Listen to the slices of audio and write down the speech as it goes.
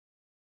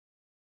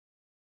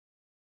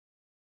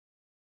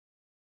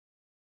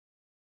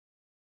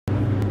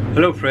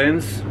Hello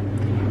friends,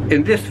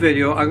 in this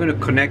video I'm going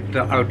to connect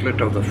the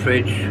outlet of the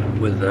fridge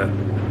with the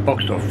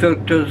box of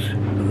filters,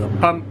 with the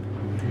pump.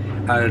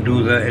 I'll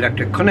do the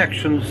electric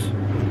connections.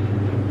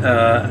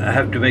 I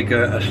have to make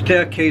a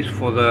staircase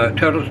for the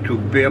turtles to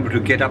be able to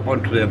get up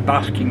onto their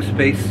basking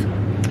space,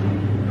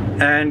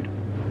 and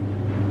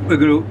we're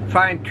going to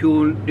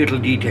fine-tune little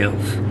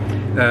details.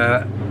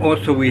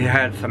 Also, we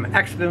had some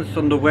accidents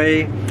on the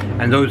way,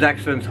 and those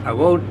accidents I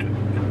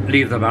won't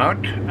leave them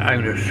out.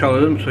 I'm going to show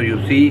them so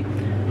you see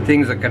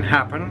things that can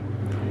happen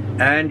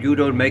and you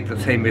don't make the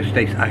same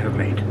mistakes I have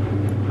made.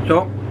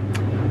 So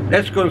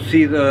let's go and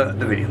see the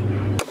video.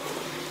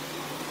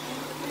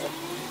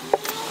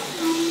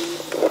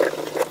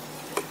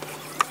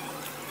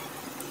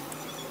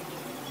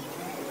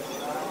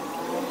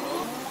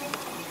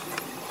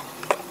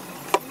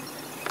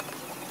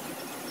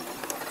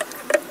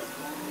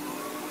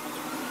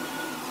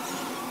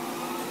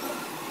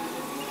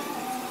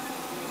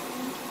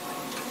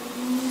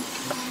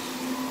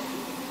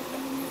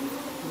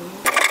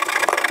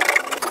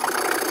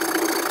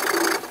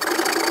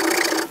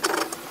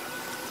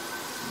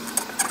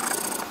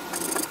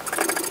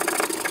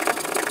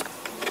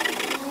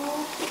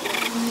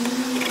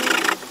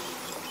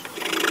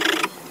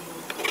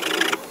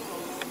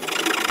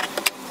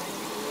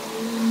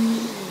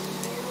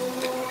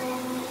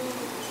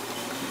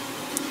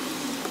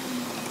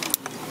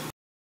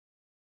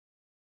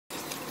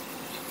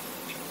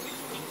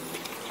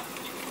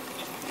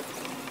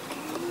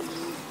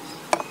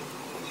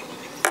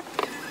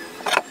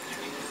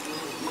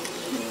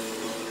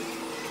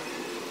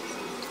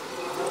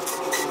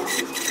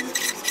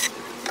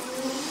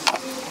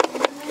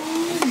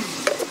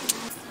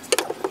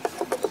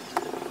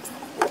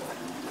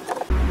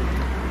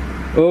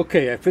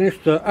 Okay, I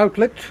finished the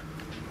outlet.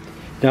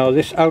 Now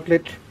this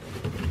outlet,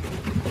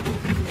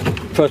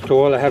 first of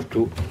all I have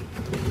to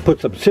put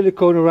some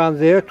silicone around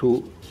there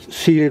to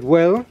seal it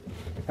well.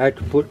 I had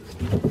to put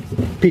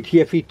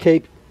PTFE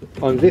tape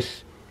on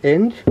this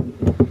end,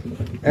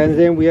 and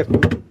then we have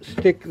to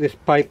stick this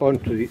pipe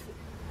onto the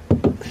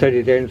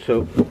threaded end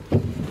so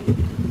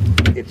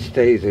it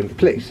stays in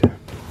place.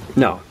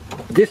 Now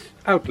this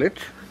outlet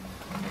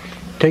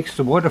takes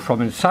the water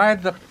from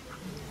inside the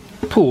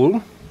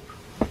pool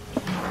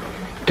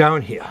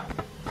down here.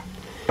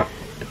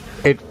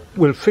 It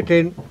will fit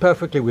in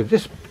perfectly with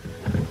this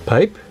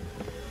pipe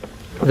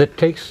that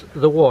takes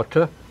the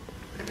water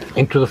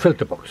into the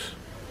filter box.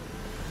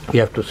 We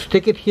have to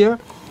stick it here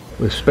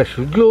with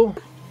special glue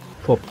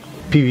for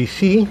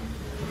PVC,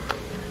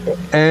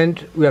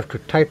 and we have to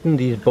tighten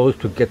these bows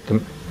to get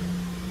them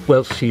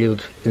well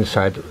sealed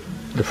inside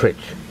the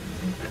fridge.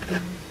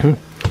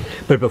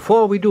 But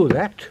before we do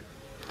that,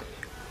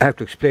 I have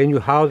to explain you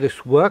how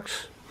this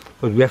works,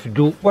 because we have to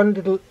do one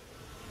little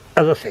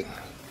other thing.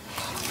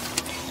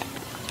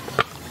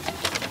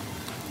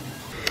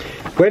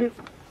 When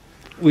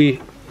we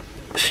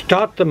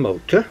start the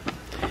motor,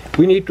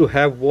 we need to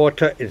have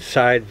water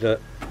inside the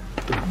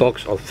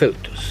box of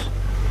filters.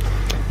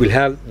 We'll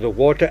have the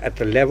water at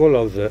the level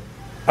of the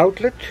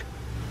outlet,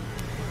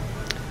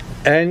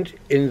 and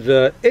in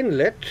the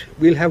inlet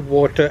we'll have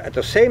water at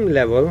the same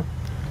level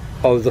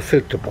of the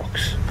filter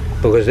box,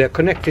 because they're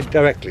connected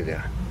directly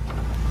there.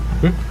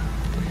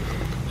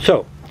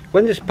 So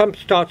when this pump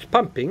starts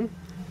pumping,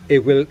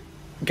 it will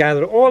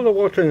gather all the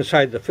water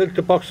inside the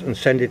filter box and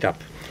send it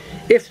up.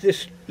 If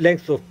this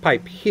length of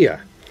pipe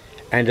here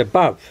and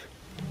above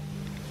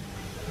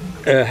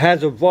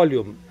has a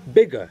volume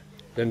bigger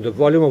than the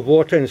volume of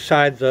water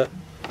inside the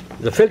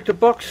filter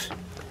box,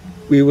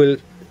 we will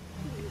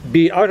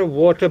be out of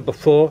water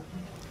before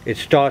it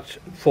starts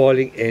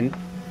falling in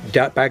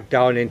back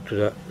down into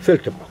the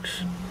filter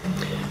box.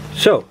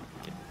 So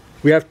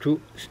we have to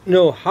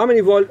know how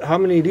many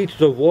liters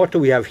of water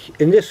we have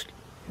in this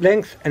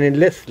length and in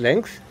this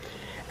length,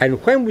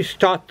 and when we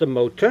start the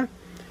motor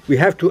we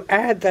have to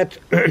add that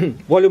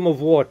volume of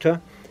water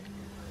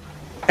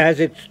as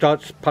it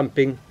starts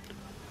pumping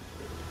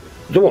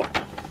the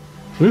water,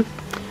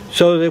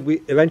 so that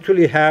we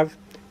eventually have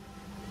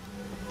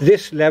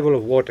this level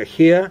of water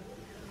here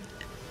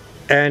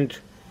and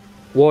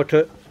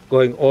water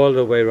going all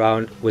the way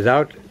around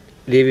without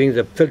leaving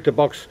the filter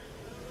box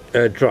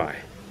dry.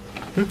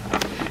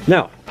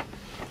 Now,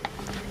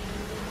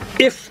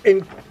 if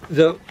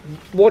the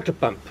water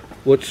pump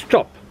would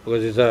stop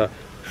because there's a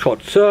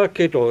short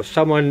circuit or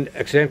someone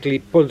accidentally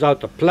pulls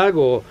out the plug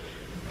or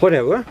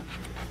whatever,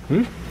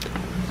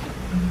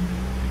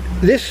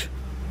 this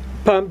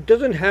pump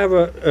doesn't have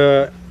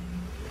a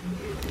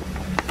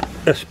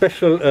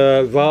special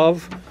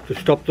valve to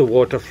stop the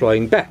water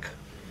flowing back.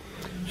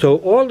 So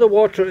all the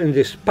water in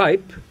this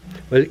pipe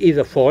will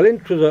either fall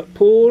into the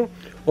pool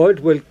or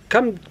it will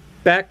come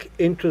back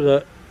into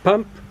the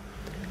pump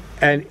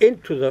and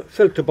into the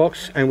filter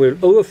box and will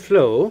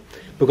overflow,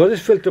 because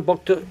this filter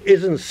box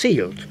isn't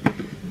sealed.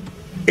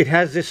 It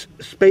has this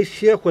space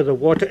here where the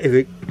water, if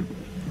it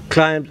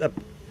climbs up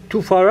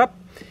too far up,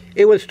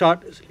 it will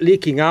start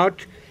leaking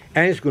out,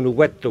 and it's going to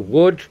wet the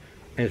wood,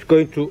 and it's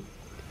going to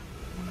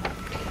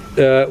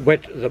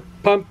wet the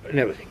pump and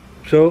everything.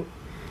 So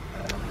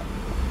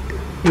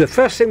the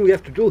first thing we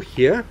have to do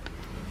here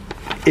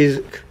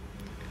is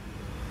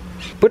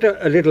put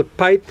a little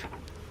pipe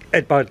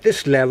at about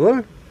this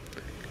level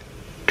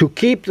to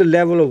keep the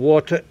level of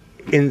water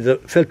in the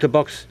filter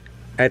box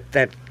at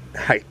that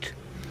height.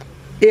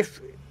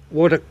 If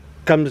water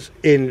comes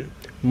in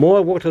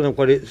more water than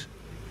what it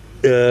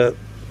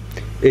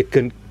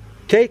can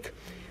take,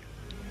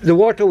 the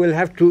water will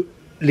have to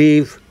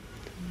leave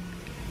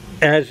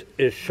as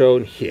is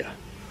shown here.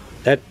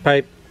 That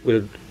pipe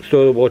will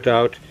throw the water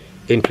out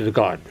into the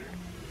garden.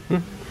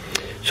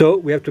 So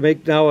we have to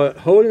make now a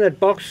hole in that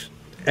box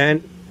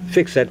and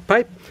fix that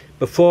pipe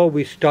before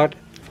we start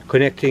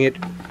connecting it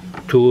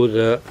to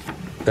the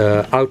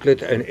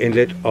outlet and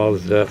inlet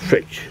of the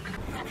fridge.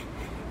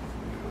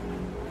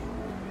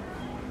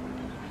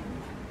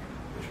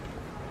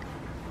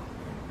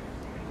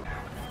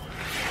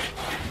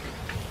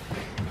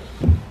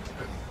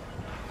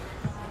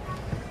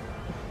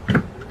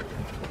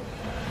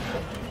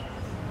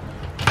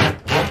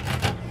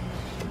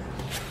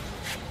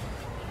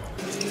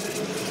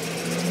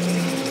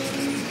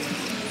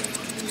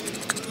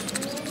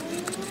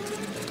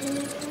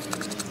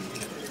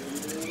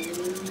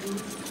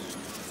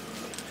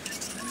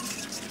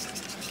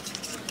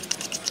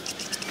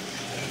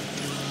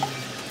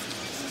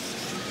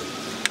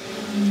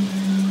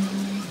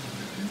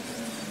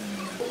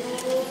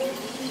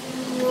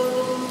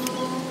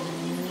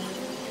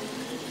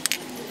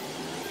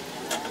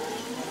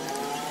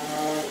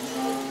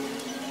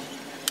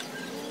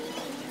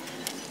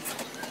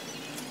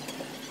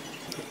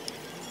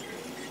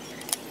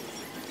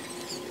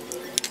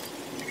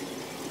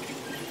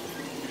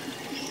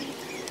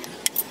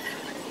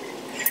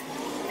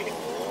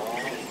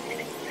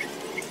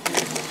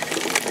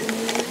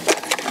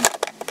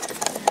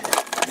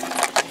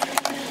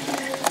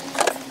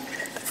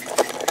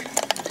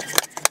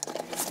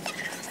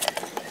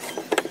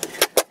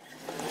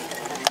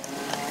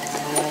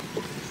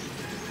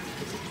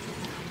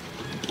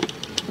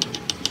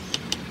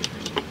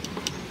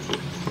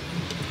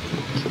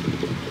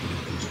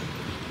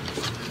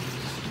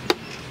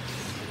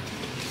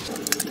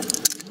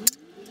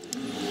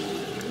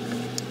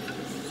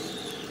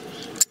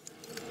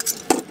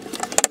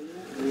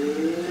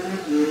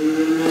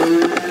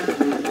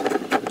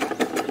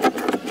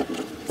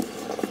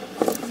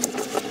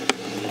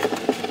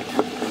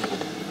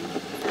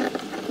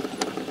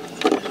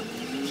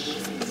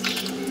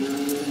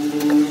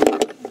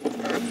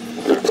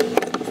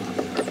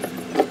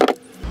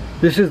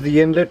 This is the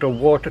inlet of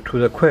water to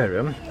the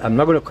aquarium. I'm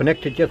not going to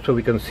connect it yet so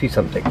we can see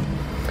something.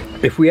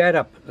 If we add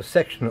up the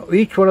section of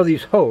each one of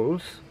these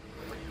holes,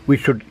 we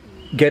should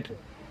get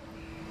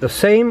the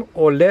same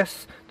or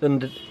less than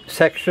the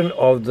section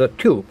of the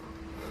tube.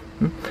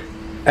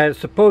 And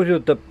suppose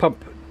that the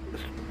pump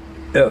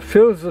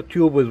fills the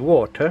tube with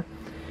water,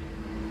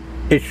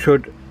 it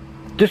should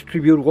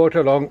distribute water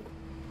along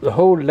the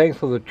whole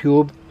length of the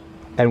tube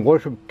and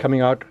water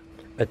coming out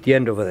at the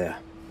end over there.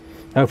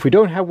 Now if we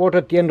don't have water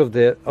at the end of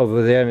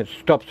over there and it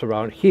stops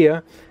around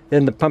here,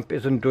 then the pump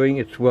isn't doing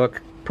its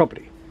work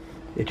properly.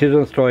 It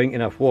isn't throwing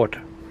enough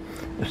water.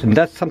 And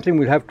that's something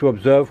we'll have to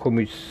observe when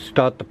we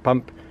start the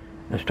pump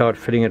and start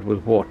filling it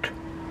with water.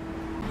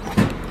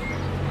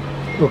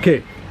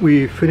 Okay,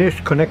 we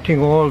finished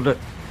connecting all the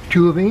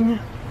tubing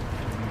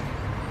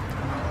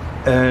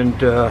and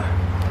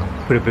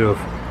put a bit of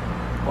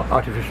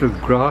artificial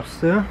grass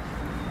there.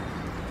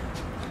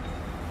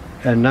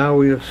 And now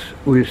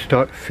we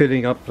start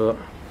filling up the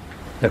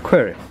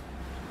aquarium.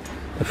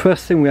 The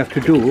first thing we have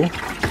to do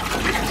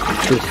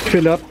is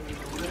fill up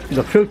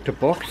the filter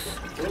box,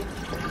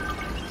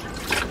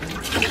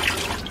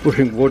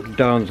 pushing water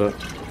down the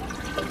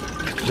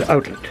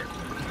outlet.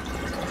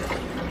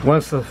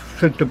 Once the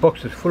filter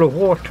box is full of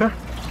water,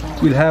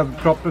 we'll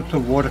have droplets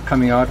of water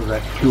coming out of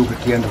that tube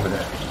at the end of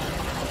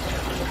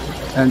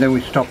it. And then we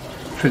stop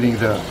filling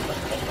the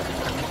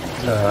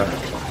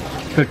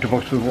filter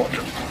box with water.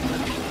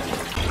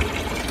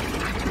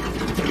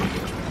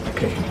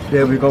 Okay,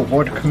 there we got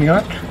water coming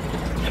out.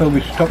 So we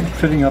stop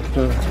filling up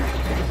the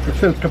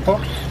filter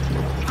box.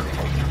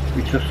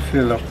 We just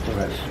fill up the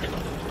rest.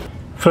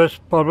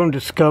 First problem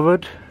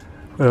discovered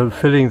while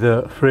filling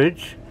the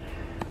fridge.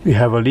 We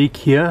have a leak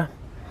here.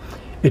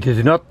 It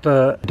is not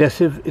the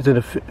adhesive, it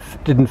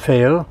didn't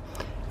fail.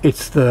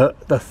 It's the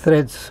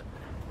threads,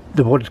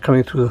 the water is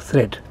coming through the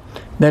thread.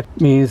 That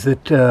means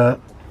that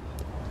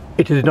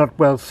it is not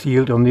well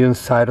sealed on the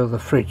inside of the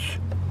fridge.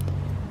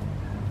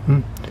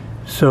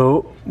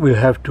 So we'll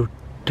have to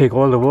take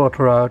all the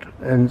water out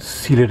and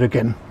seal it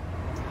again.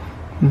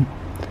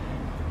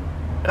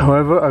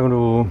 However, I'm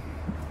going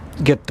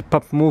to get the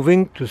pump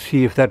moving to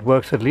see if that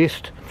works at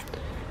least.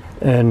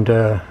 And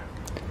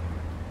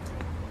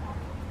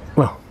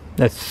well,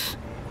 that's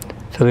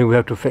something we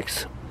have to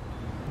fix.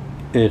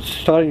 It's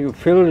starting to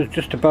fill, it's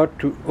just about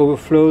to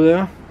overflow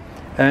there,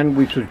 and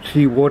we should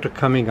see water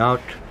coming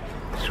out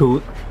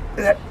through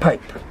that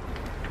pipe.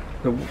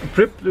 The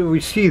drip that we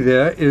see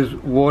there is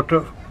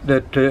water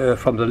that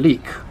from the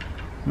leak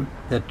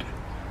that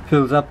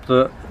fills up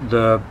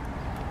the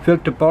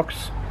filter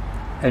box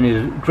and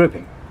is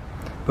dripping.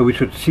 But we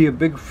should see a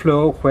big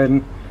flow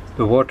when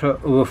the water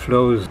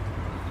overflows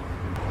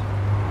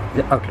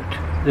the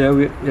outlet.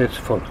 There it's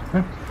full.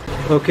 Huh?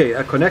 Okay,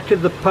 I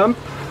connected the pump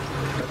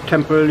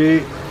temporarily,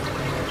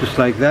 just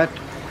like that,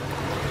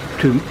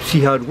 to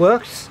see how it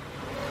works.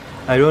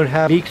 I don't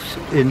have leaks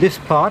in this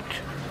part,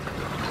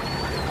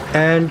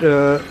 and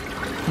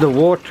the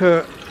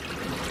water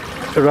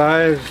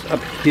arrives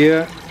up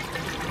here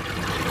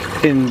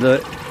in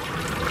the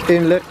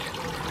inlet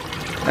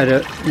at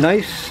a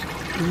nice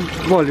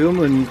volume,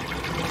 and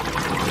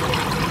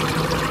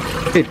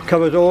it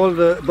covers all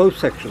both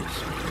sections.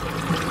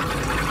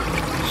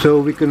 So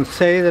we can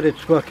say that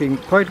it's working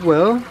quite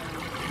well,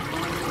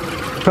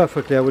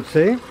 perfectly I would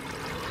say.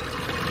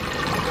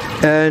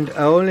 And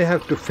I only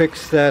have to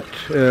fix that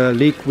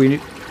leak we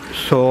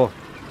saw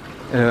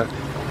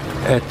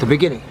at the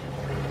beginning,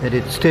 that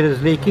it still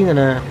is leaking, and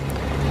I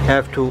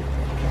have to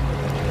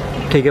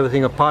take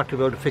everything apart to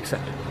be able to fix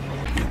that.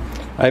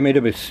 I made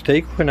a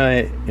mistake when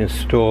I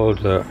installed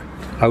the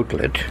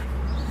outlet.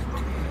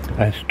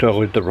 I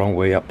installed it the wrong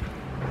way up,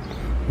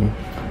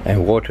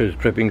 and water is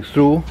dripping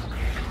through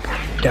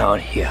down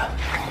here.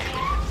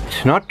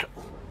 It's not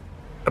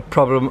a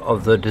problem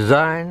of the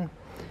design,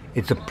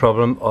 it's a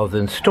problem of the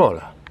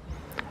installer.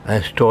 I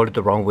installed it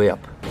the wrong way up.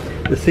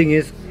 The thing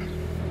is,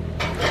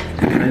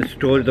 I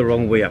installed it the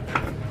wrong way up.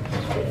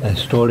 I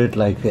installed it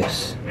like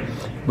this,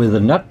 with the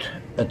nut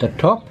at the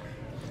top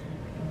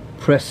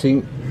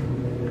pressing,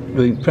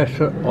 doing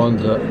pressure on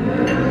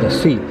the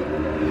seal.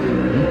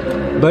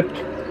 But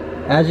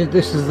as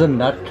this is the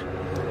nut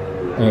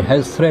and it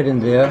has thread in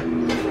there,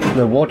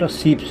 the water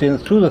seeps in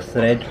through the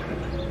thread,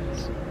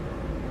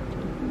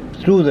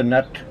 through the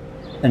nut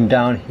and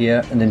down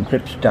here, and then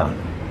drips down.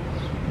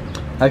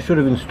 I should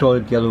have installed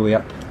it the other way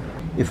up.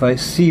 If I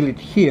seal it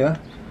here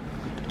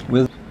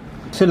with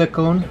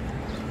silicone,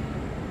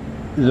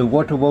 the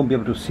water won't be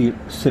able to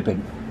seep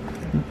in,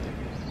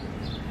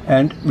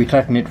 and we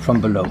tighten it from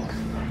below.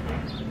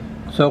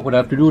 So what I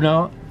have to do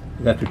now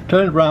is I have to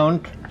turn it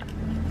around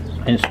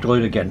and install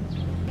it again.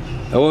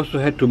 I also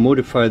had to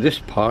modify this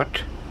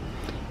part,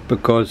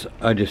 because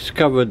I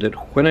discovered that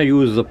when I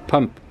use the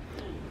pump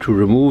to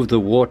remove the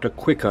water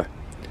quicker,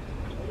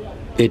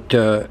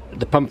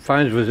 the pump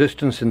finds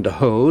resistance in the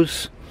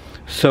hose,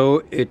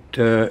 so it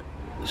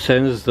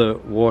sends the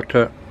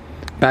water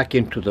back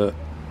into the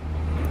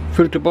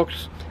filter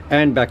box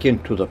and back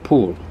into the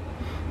pool.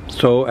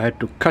 So I had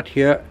to cut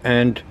here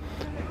and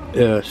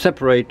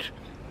separate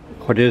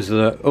what is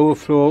the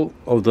overflow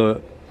of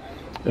the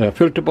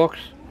filter box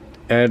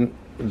and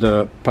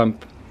the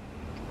pump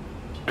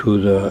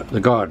to the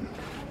garden.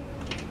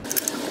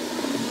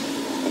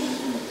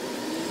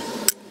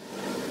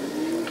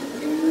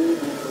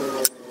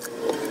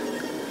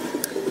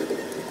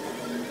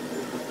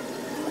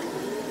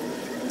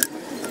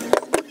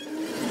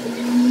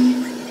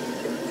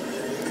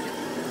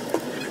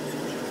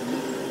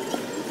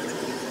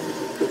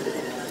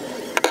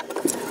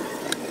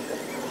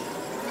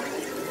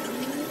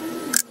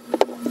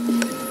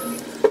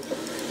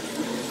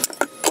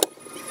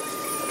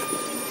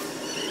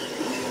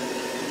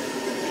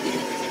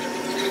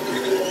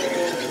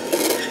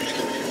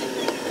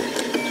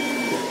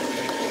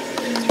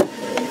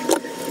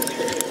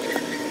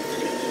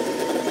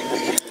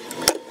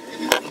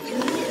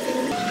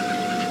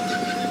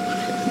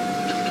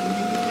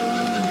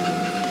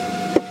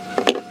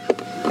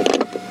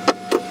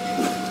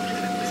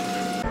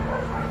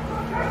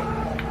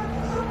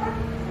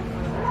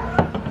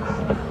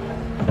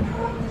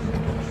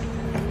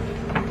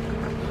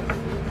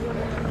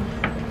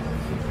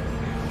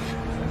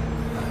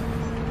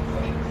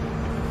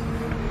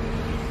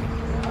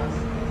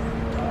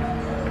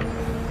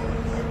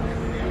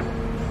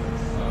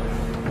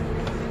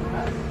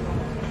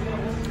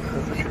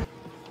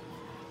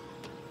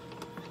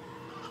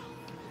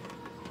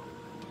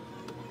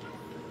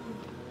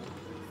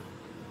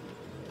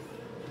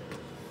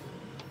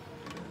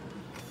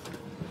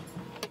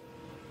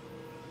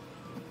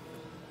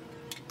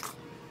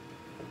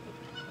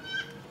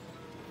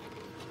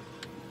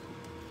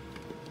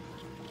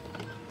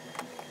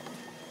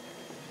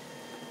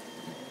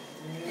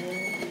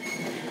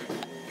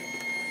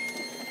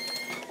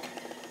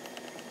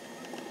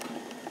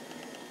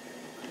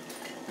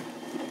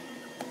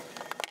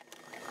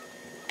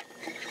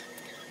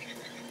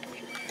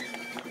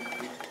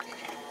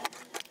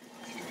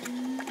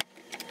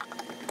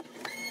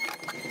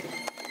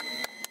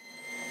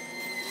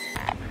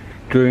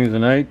 During the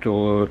night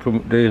or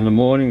day in the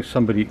morning,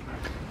 somebody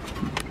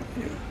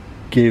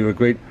gave a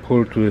great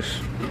pull to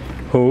this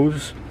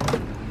hose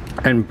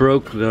and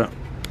broke the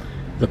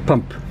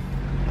pump,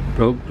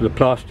 broke the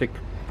plastic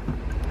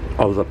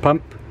of the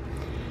pump,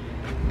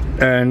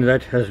 and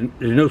there's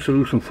no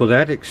solution for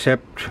that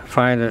except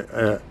find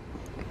a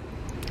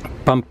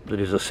pump that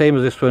is the same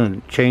as this one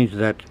and change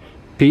that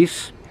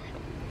piece,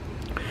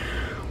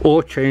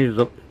 or change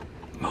the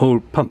whole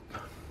pump.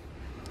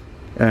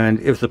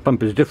 And if the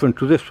pump is different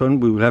to this one,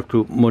 we will have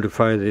to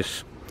modify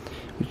this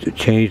to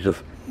change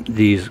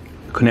these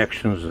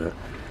connections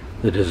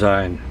the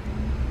design,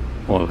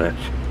 all that.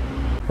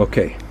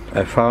 Okay,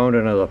 I found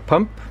another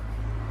pump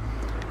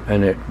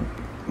and it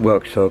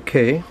works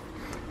okay.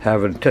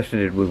 Haven't tested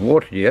it with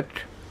water yet,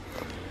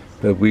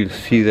 but we'll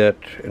see that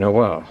in a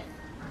while.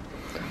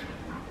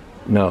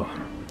 Now,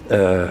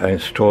 I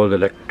installed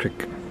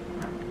electric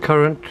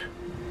current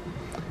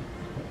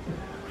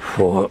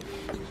for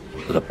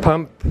the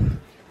pump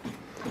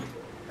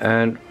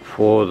and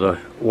for the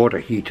water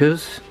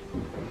heaters.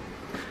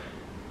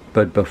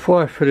 But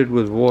before I fill it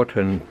with water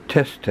and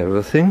test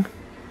everything,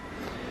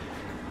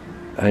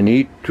 I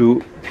need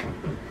to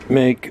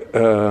make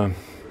a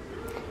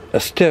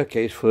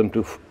staircase for them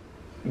to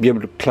be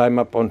able to climb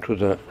up onto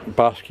the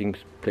basking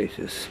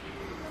places.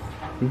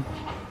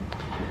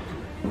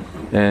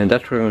 And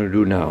that's what I'm going to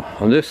do now,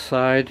 on this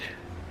side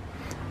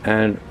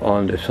and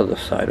on this other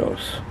side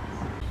also.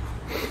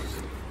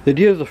 The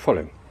idea is the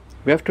following.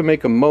 We have to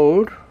make a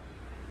mold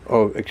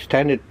of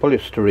extended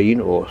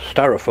polystyrene, or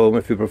styrofoam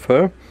if you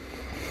prefer,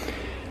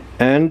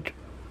 and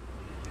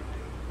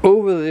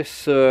over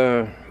this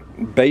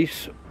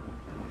base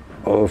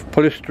of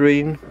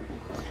polystyrene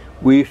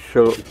we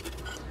shall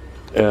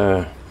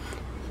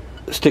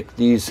stick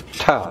these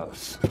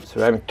tiles,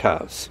 ceramic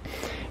tiles.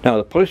 Now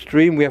the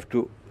polystyrene, we have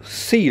to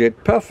seal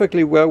it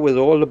perfectly well with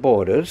all the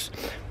borders,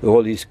 with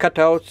all these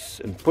cutouts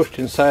and pushed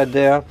inside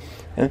there,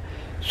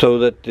 so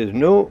that there's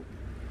no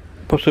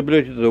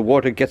possibility that the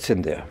water gets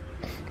in there.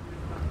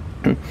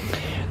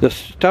 The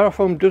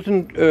styrofoam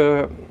doesn't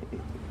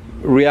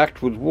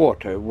react with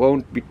water, it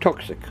won't be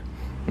toxic.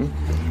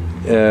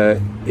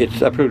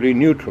 It's absolutely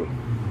neutral.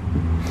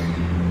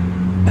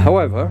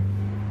 However,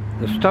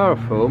 the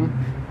styrofoam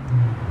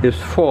is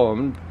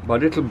formed by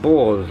little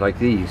balls like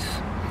these,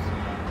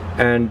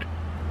 and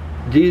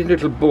these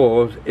little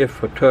balls,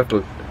 if a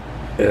turtle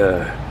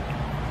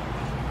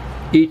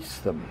eats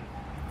them,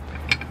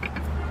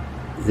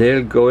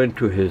 they'll go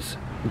into his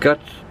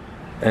guts,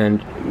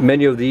 and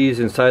many of these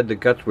inside the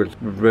guts will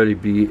really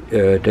be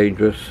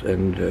dangerous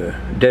and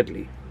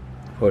deadly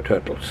for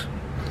turtles.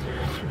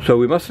 So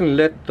we mustn't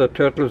let the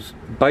turtles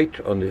bite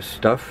on this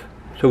stuff,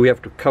 so we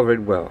have to cover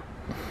it well.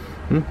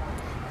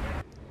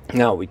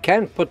 Now we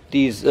can put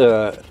these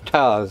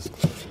tiles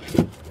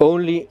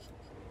only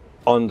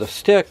on the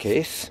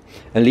staircase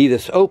and leave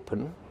this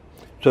open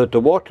so that the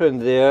water in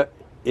there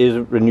is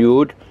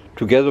renewed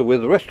together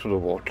with the rest of the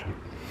water.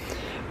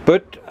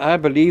 But I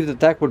believe that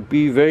that would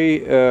be very,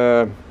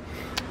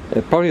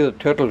 probably the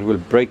turtles will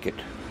break it.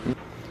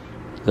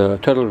 The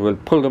turtles will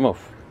pull them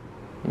off.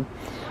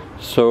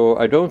 So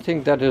I don't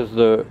think that is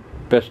the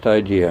best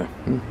idea.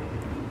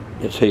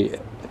 It's a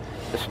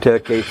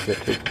staircase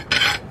that is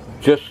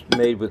just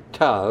made with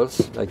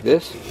tiles like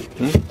this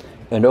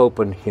and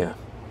open here.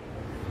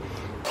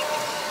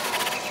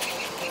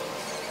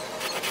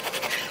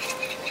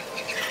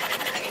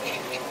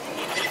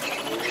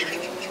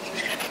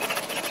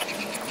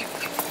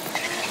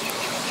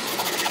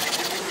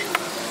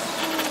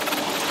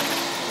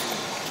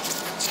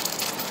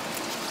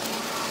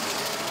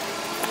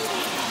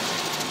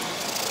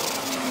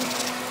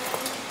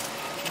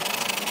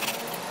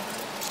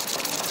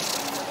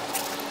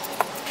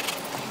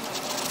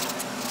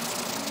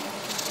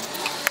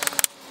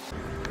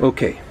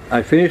 Okay,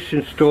 I finished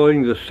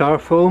installing the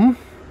styrofoam.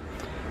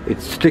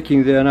 It's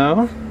sticking there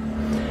now.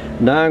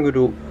 Now I'm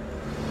going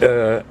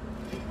to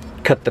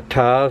cut the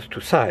tiles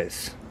to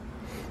size.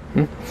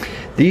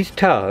 These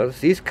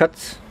tiles, these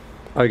cuts,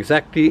 are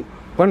exactly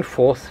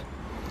 1/4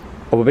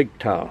 of a big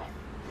tile.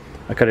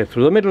 I cut it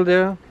through the middle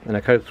there, and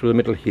I cut it through the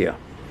middle here.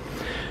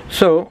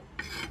 So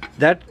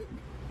that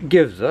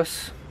gives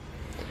us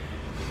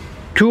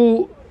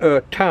two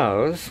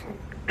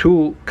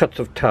cuts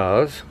of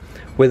tiles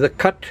with a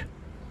cut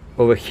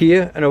over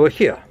here and over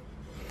here,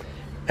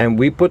 and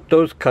we put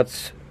those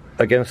cuts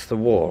against the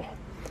wall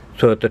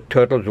so that the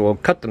turtles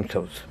won't cut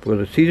themselves,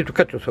 because it's easy to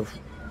cut yourself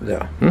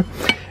there.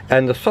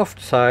 And the soft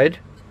side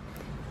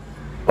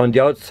on the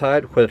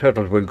outside where the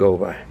turtles will go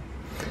by.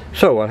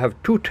 So I'll have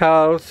two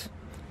tiles,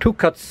 two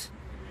cuts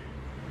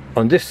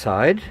on this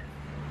side,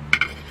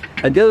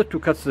 and the other two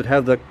cuts that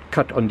have the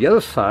cut on the other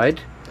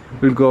side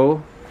will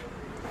go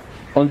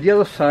on the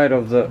other side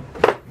of the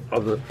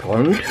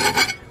pond,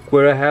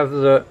 where I have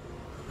the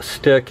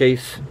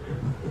staircase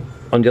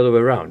on the other way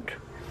around.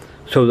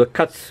 So the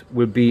cuts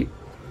will be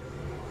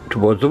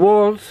towards the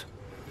walls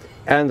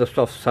and the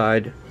soft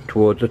side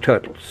towards the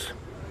turtles.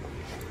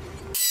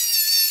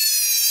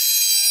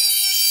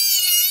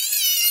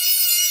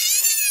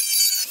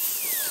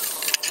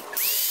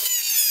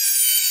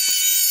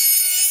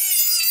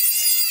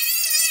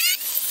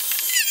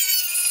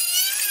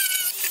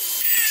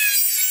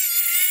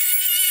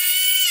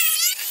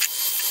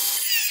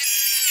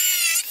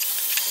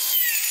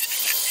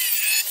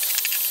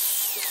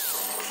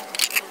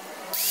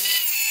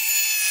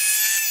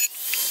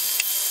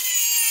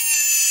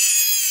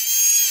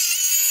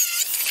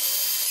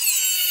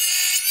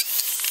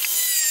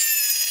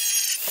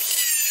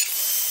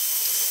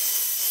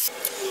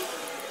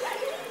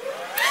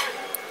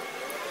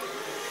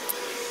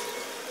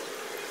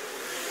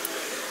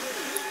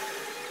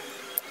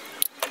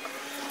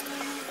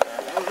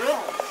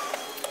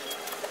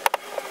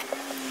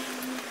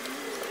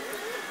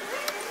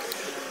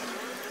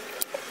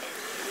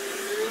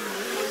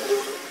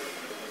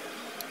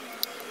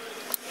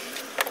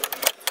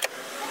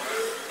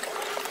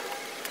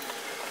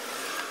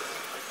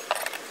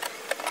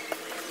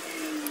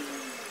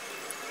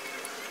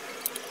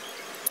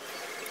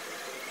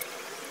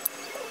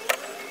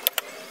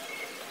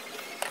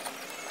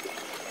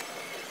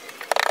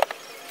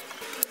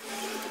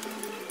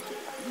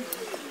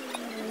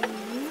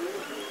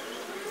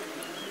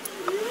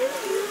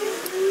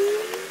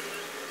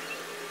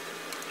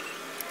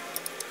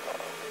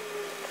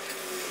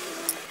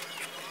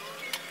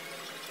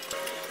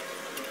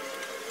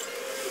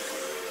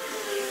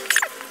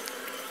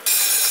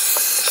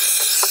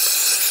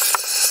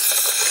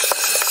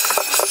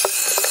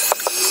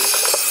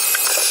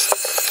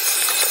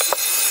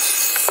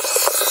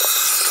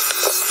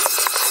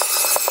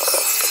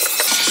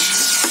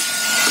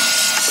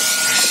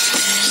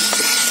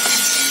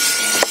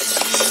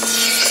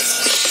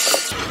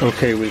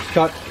 Okay, we'll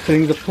start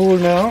filling the pool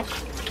now.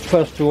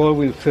 First of all,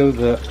 we'll fill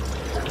the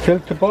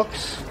filter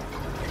box.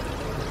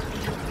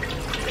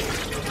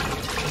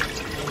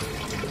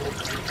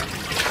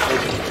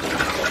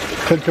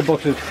 Filter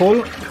box is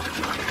full.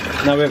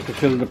 Now we have to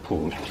fill the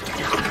pool.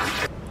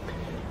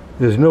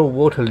 There's no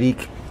water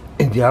leak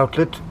in the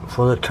outlet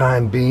for the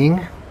time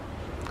being,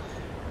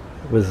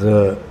 with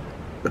the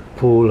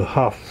pool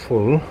half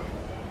full,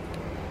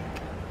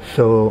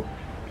 so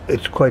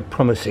it's quite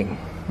promising.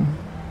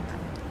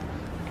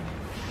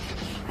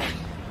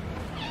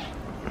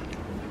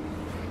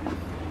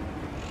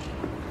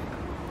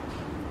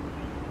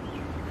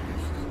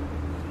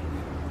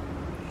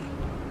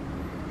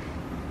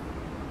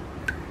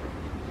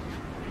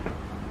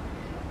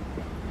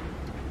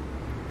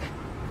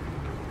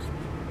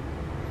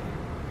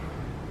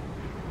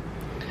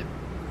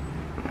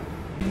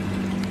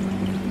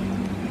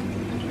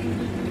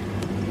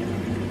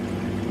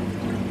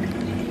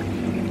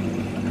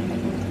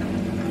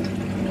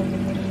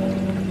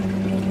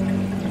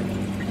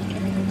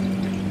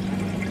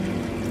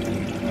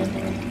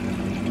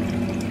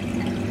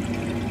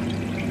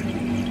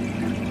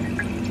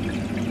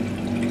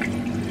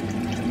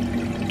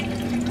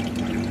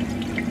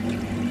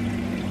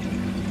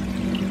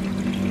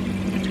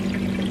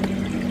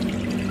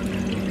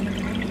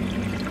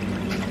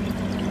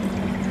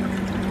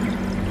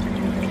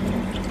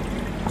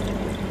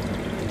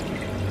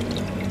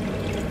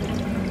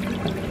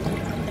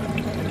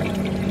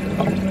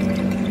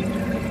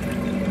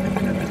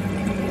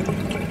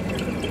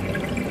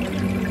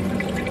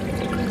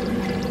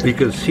 We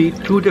can see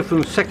two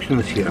different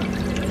sections here.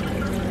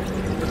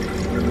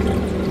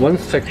 One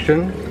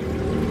section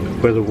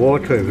where the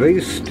water is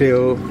very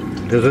still,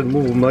 doesn't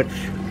move much,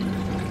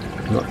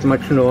 not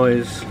much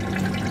noise.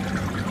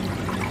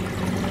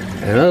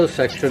 Another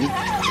section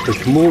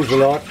which moves a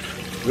lot,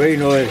 very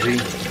noisy.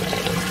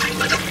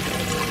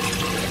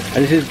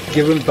 And this is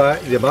given by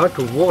the amount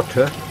of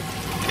water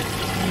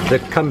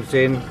that comes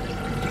in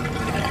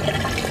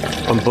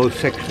on both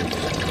sections.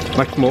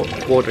 Much more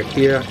water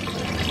here,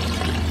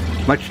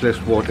 much less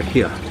water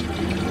here.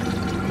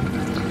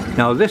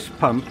 Now this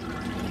pump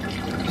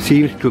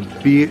seems to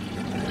be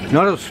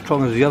not as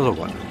strong as the other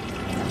one.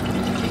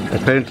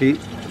 Apparently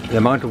the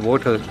amount of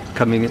water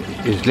coming in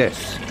is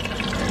less,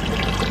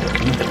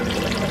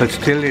 but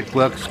still it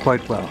works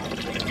quite well.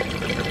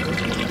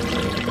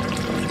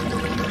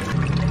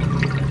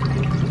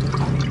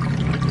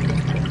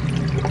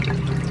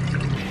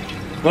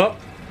 Well,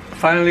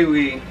 finally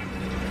we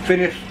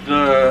finished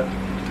the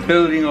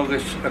building of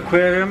this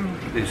aquarium,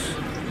 this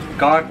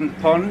garden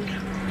pond.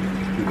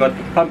 We've got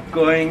the pump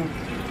going,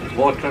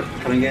 water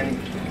coming in.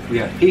 We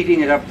are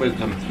heating it up with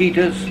some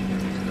heaters.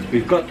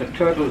 We've got the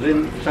turtles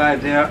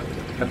inside there.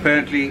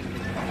 Apparently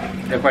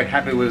they're quite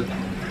happy with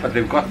what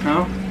they've got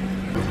now.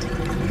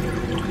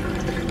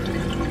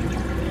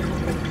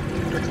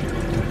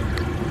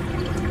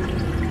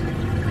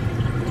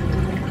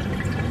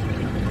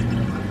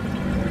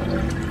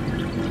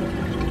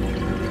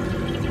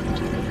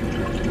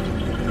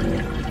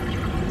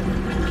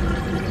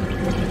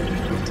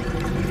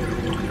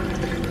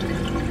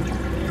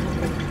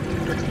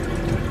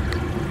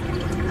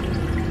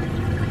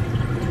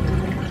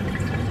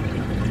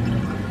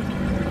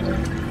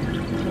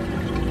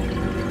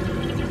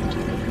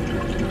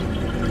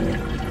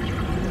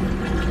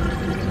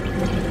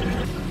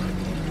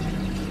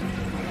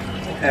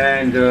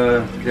 And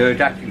they're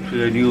adapting to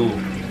the new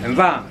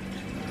environment.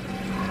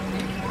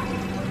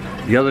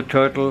 The other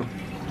turtle,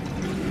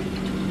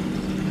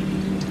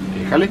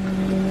 Déjale.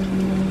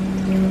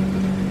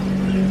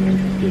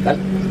 ¿Qué tal?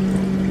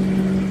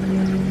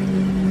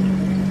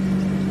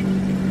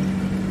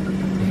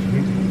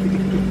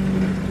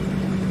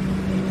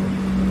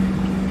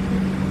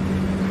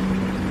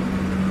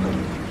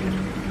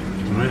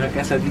 No era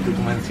casa, Tito,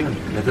 tu mansión,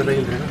 la torre y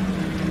el dragón.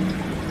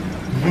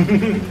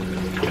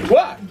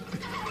 What?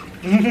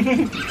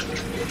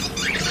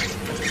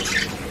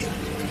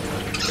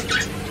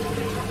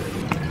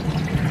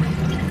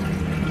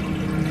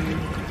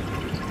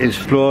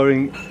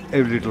 exploring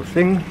every little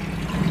thing.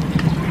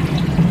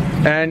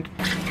 And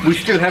we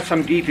still have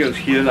some details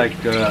here, like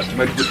we have to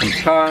put some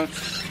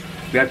plants,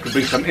 we have to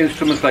bring some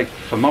instruments like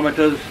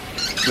thermometers,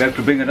 we have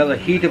to bring another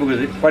heater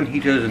because one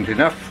heater isn't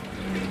enough,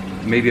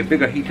 maybe a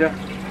bigger heater.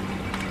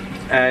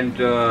 And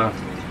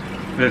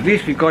but at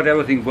least we got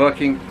everything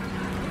working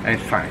and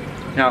it's fine.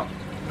 Now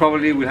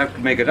probably we'll have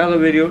to make another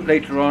video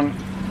later on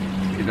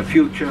in the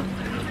future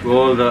with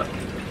all the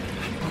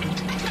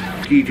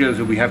details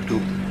that we have to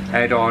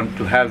add on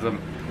to have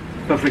them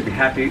perfectly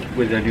happy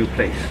with their new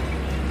place.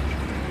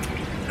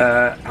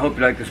 I hope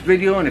you liked this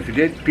video, and if you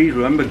did, please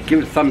remember to give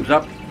it a thumbs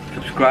up,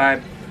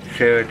 subscribe,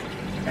 share it,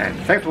 and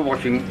thanks for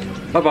watching.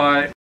 Bye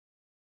bye.